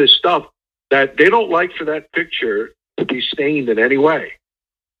and all this stuff that they don't like for that picture to be stained in any way.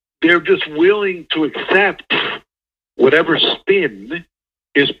 They're just willing to accept whatever spin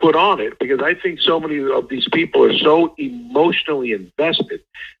is put on it, because I think so many of these people are so emotionally invested,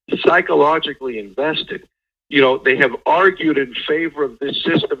 psychologically invested. They have argued in favor of this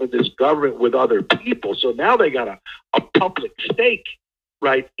system and this government with other people. So now they got a public stake,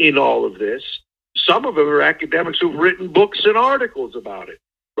 right, in all of this. Some of them are academics who've written books and articles about it,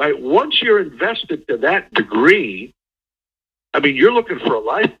 right? Once you're invested to that degree, I mean, you're looking for a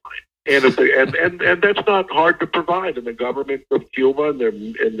lifeline. And that's not hard to provide. And the government of Cuba and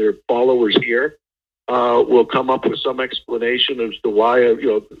their followers here will come up with some explanation as to why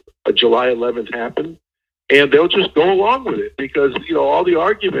a July 11th happened, and they'll just go along with it because all the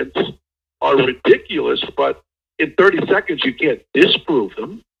arguments are ridiculous. But in 30 seconds, you can't disprove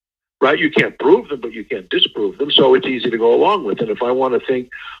them, right? You can't prove them, but you can't disprove them. So it's easy to go along with. And if I want to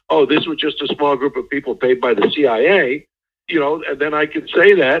think, oh, this was just a small group of people paid by the CIA. And then I can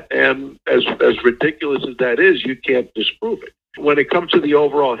say that, and as ridiculous as that is, you can't disprove it. When it comes to the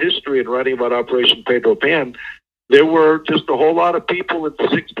overall history and writing about Operation Pedro Pan, there were just a whole lot of people in the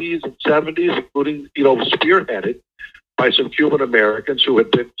 60s and 70s, including, spearheaded by some Cuban Americans who had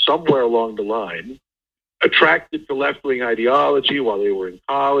been somewhere along the line, attracted to left-wing ideology while they were in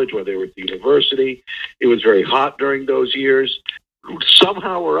college, while they were at the university. It was very hot during those years.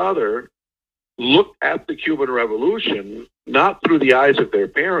 Somehow or other, looked at the Cuban Revolution not through the eyes of their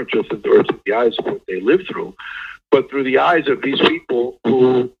parents or through the eyes of what they lived through, but through the eyes of these people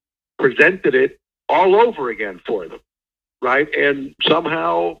who presented it all over again for them, right? And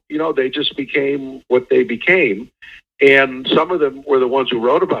somehow, they just became what they became. And some of them were the ones who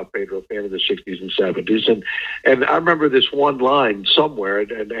wrote about Pedro Pan in the 60s and 70s. And I remember this one line somewhere,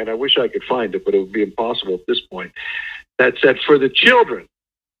 and I wish I could find it, but it would be impossible at this point, that said, for the children,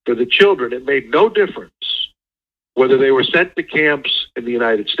 it made no difference whether they were sent to camps in the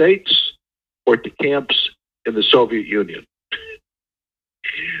United States or to camps in the Soviet Union.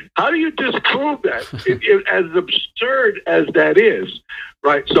 How do you disprove that? As absurd as that is,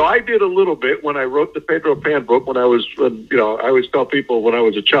 right? So I did a little bit when I wrote the Pedro Pan book. When I was, I always tell people when I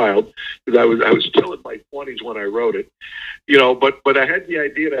was a child, because I was still in my 20s when I wrote it, But I had the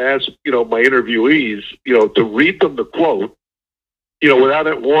idea to ask, my interviewees, to read them the quote, without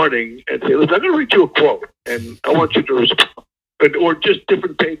that warning, and say, listen, I'm going to read you a quote, and I want you to respond. Or just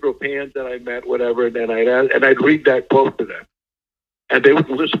different Pedro Pans that I met, whatever, and then I'd read that quote to them. And they would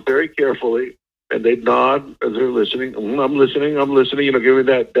listen very carefully, and they'd nod as they're listening. I'm listening, giving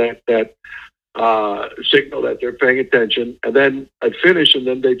that signal that they're paying attention. And then I'd finish, and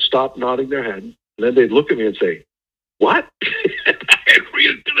then they'd stop nodding their head. And then they'd look at me and say, what? I'd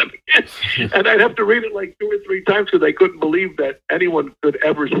read it to them again. And I'd have to read it like 2 or 3 times because I couldn't believe that anyone could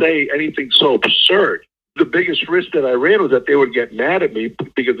ever say anything so absurd. The biggest risk that I ran was that they would get mad at me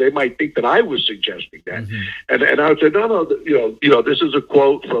because they might think that I was suggesting that. Mm-hmm. And I would say, no, this is a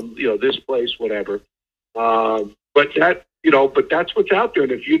quote from, this place, whatever. But that's what's out there.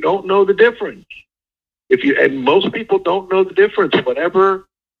 And if you don't know the difference, and most people don't know the difference, whatever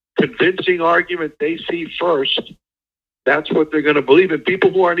convincing argument they see first, that's what they're going to believe. And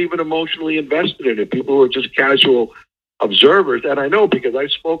people who aren't even emotionally invested in it, people who are just casual observers, and I know because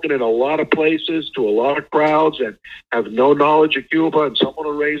I've spoken in a lot of places to a lot of crowds and have no knowledge of Cuba, and someone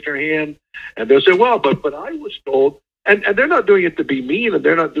will raise their hand and they'll say, well, but I was told, and they're not doing it to be mean, and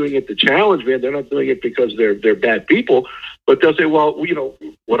they're not doing it to challenge me, and they're not doing it because they're bad people, but they'll say, well,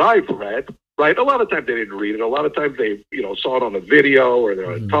 what I've read, right? A lot of times they didn't read it. A lot of times they, saw it on a video or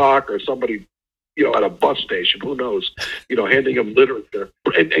they're on a talk or somebody, at a bus station, who knows, handing them literature.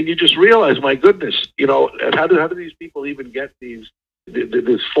 And you just realize, my goodness, how do these people even get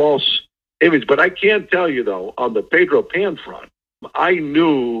this false image? But I can tell you, though, on the Pedro Pan front, I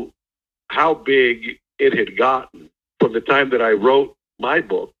knew how big it had gotten from the time that I wrote my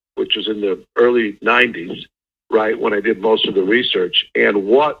book, which was in the early 90s, right, when I did most of the research, and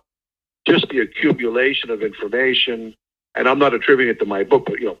what just the accumulation of information. And I'm not attributing it to my book,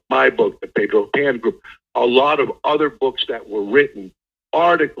 but, my book, the Pedro Pan Group, a lot of other books that were written,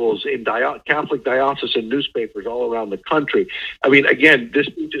 articles in Catholic diocesan newspapers all around the country. I mean, again, this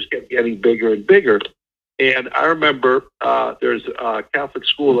thing just kept getting bigger and bigger. And I remember there's a Catholic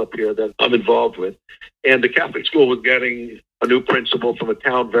school up here that I'm involved with, and the Catholic school was getting a new principal from a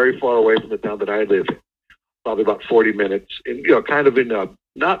town very far away from the town that I live in, probably about 40 minutes, and kind of in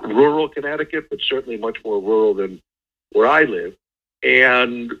not rural Connecticut, but certainly much more rural than where I live.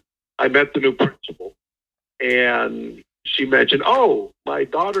 And I met the new principal, and she mentioned, oh, my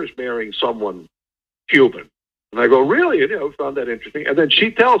daughter's marrying someone Cuban. And I go, really? Found that interesting. And then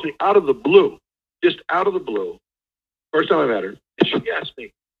she tells me out of the blue, just out of the blue, first time I met her, she asked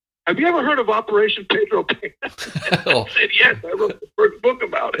me, have you ever heard of Operation Pedro Pan? I said, yes, I wrote the first book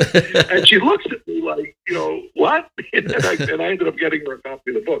about it. And she looks at me like, what? And I ended up getting her a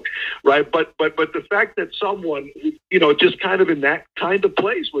copy of the book, right? But the fact that someone, just kind of in that kind of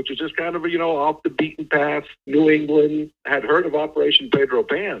place, which is just kind of, off the beaten path, New England, had heard of Operation Pedro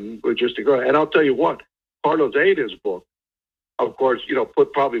Pan, was just a girl. And I'll tell you what, Carlos Ada's book, of course,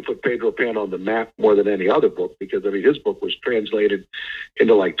 probably put Pedro Pan on the map more than any other book, because, his book was translated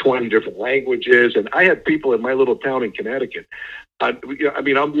into like 20 different languages. And I had people in my little town in Connecticut. I'm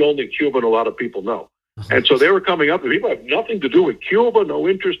the only Cuban a lot of people know. And so they were coming up to me, people have nothing to do with Cuba, no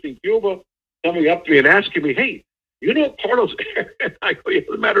interest in Cuba, coming up to me and asking me, hey, Carlos? And I go, yeah,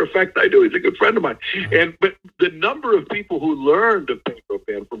 as a matter of fact, I do. He's a good friend of mine. But the number of people who learned of Pedro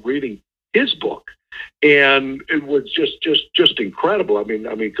Pan from reading his book, and it was just incredible. I mean,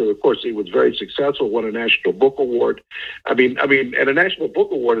 because of course he was very successful, won a National Book Award. And a National Book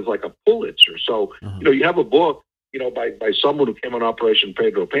Award is like a Pulitzer. So, you have a book, by someone who came on Operation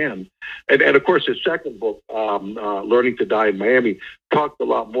Pedro Pan. And of course his second book, Learning to Die in Miami, talked a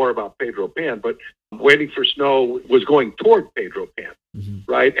lot more about Pedro Pan, but Waiting for Snow was going toward Pedro Pan,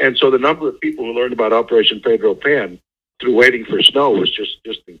 right? And so the number of people who learned about Operation Pedro Pan through Waiting for Snow was just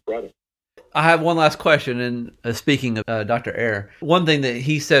incredible. I have one last question, and speaking of Dr. Eyre, one thing that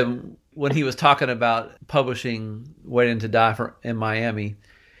he said when he was talking about publishing Waiting to Die in Miami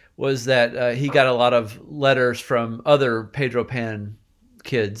was that he got a lot of letters from other Pedro Pan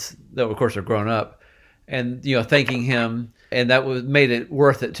kids that, of course, are grown up, and thanking him, and that made it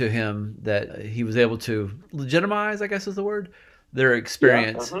worth it to him that he was able to legitimize, I guess is the word, their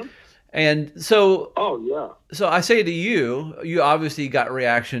experience. Yeah, And so, Oh, yeah. so I say to you, you obviously got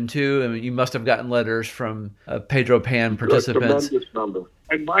reaction too. I mean, you must have gotten letters from Pedro Pan participants. A tremendous number.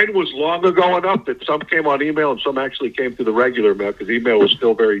 And mine was long ago enough that some came on email and some actually came through the regular mail because email was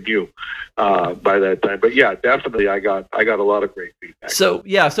still very new by that time. But yeah, definitely I got a lot of great feedback. So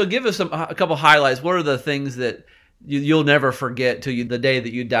give us a couple highlights. What are the things that you'll never forget till the day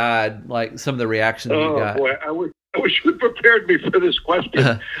that you died, like some of the reactions you got? Boy, I wish you prepared me for this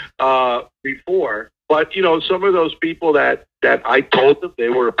question before. But, some of those people that I told them they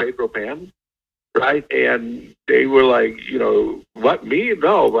were a Pedro Pan, right? And they were like, what, me?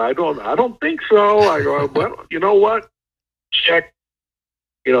 No, I don't think so. I go, well, you know what? Check,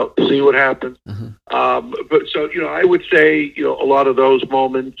 see what happens. But so, I would say, a lot of those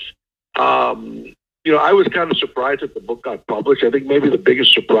moments, I was kind of surprised that the book got published. I think maybe the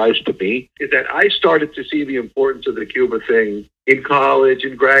biggest surprise to me is that I started to see the importance of the Cuba thing in college,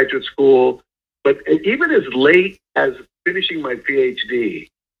 in graduate school, but even as late as finishing my PhD,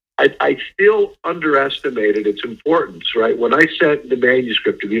 I still underestimated its importance, right? When I sent the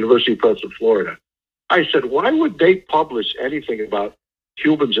manuscript to the University Press of Florida, I said, why would they publish anything about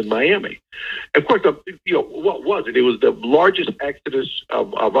Cubans in Miami? Of course, what was it? It was the largest exodus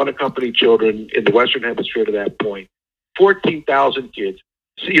of unaccompanied children in the Western Hemisphere to that point. 14,000 kids.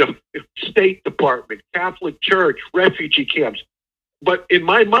 State Department, Catholic Church, refugee camps. But in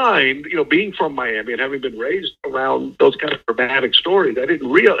my mind, being from Miami and having been raised around those kind of dramatic stories,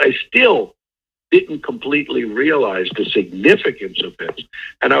 I still didn't completely realize the significance of this.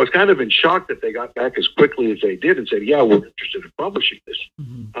 And I was kind of in shock that they got back as quickly as they did and said, yeah, we're interested in publishing this.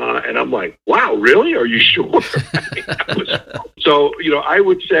 And I'm like, wow, really? Are you sure? So, I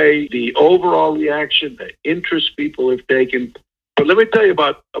would say the overall reaction, the interest people have taken. But let me tell you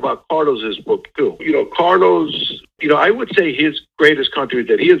about Carlos's book, too. Carlos, I would say his greatest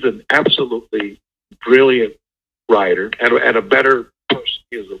contribution, that he is an absolutely brilliant writer and a better person.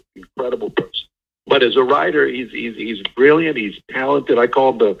 He is an incredible person. But as a writer, he's brilliant. He's talented. I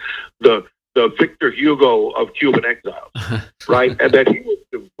call him the Victor Hugo of Cuban exiles, right? And that he would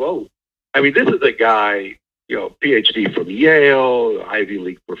devote. I mean, this is a guy, PhD from Yale, Ivy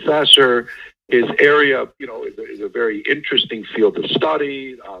League professor. His area, is a very interesting field of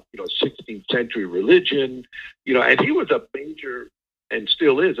study. 16th century religion. And he was a major, and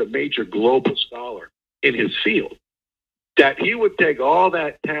still is a major global scholar in his field. That he would take all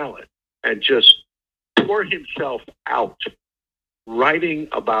that talent and just pour himself out writing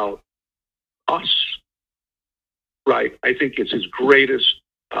about us, right? I think it's his greatest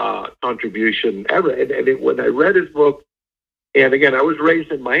contribution ever. And when I read his book, and again, I was raised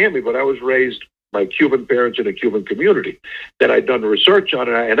in Miami, but I was raised by Cuban parents in a Cuban community that I'd done research on.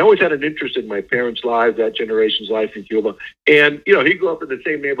 And I always had an interest in my parents' lives, that generation's life in Cuba. And, he grew up in the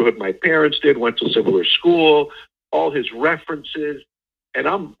same neighborhood my parents did, went to similar school, all his references. And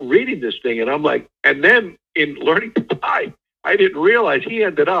I'm reading this thing, and I'm like, and then in learning to die, I didn't realize he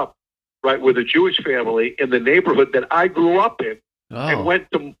ended up, right, with a Jewish family in the neighborhood that I grew up in and went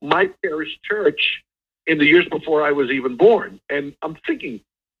to my parish church in the years before I was even born. And I'm thinking,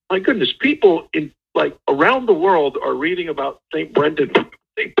 my goodness, people in around the world are reading about St. Brendan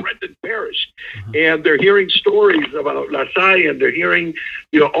Parish, and they're hearing stories about La Salle, and they're hearing,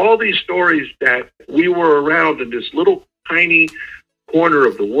 all these stories that we were around in this little tiny corner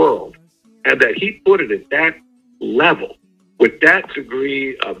of the world, and that he put it at that level with that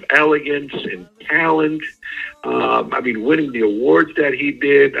degree of elegance and talent. Winning the awards that he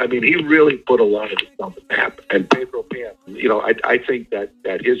did. He really put a lot of this on the map. And Pedro Pan, I think that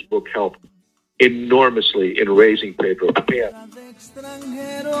his book helped enormously in raising Pedro Pan.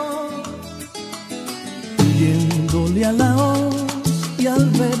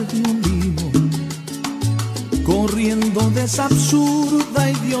 Corriendo de esa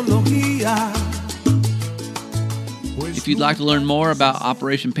absurda ideología. If you'd like to learn more about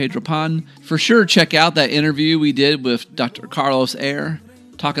Operation Pedro Pan, for sure check out that interview we did with Dr. Carlos Eire,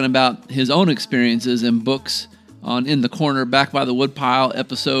 talking about his own experiences and books on In the Corner, Back by the Woodpile,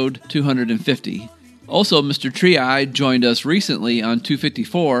 episode 250. Also, Mr. Tree-Eye joined us recently on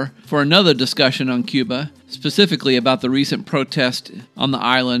 254 for another discussion on Cuba, specifically about the recent protest on the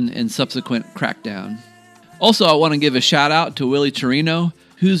island and subsequent crackdown. Also, I want to give a shout out to Willie Torino,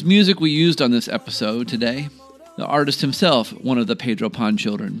 whose music we used on this episode today. The artist himself, one of the Pedro Pan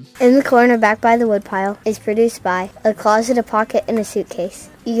children. In the Corner, Back by the Woodpile is produced by A Closet, a Pocket, and a Suitcase.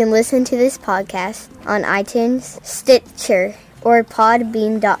 You can listen to this podcast on iTunes, Stitcher, or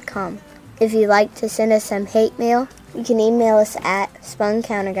podbean.com. If you'd like to send us some hate mail, you can email us at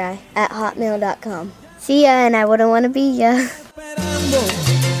spuncounterguy@hotmail.com. See ya, and I wouldn't want to be ya.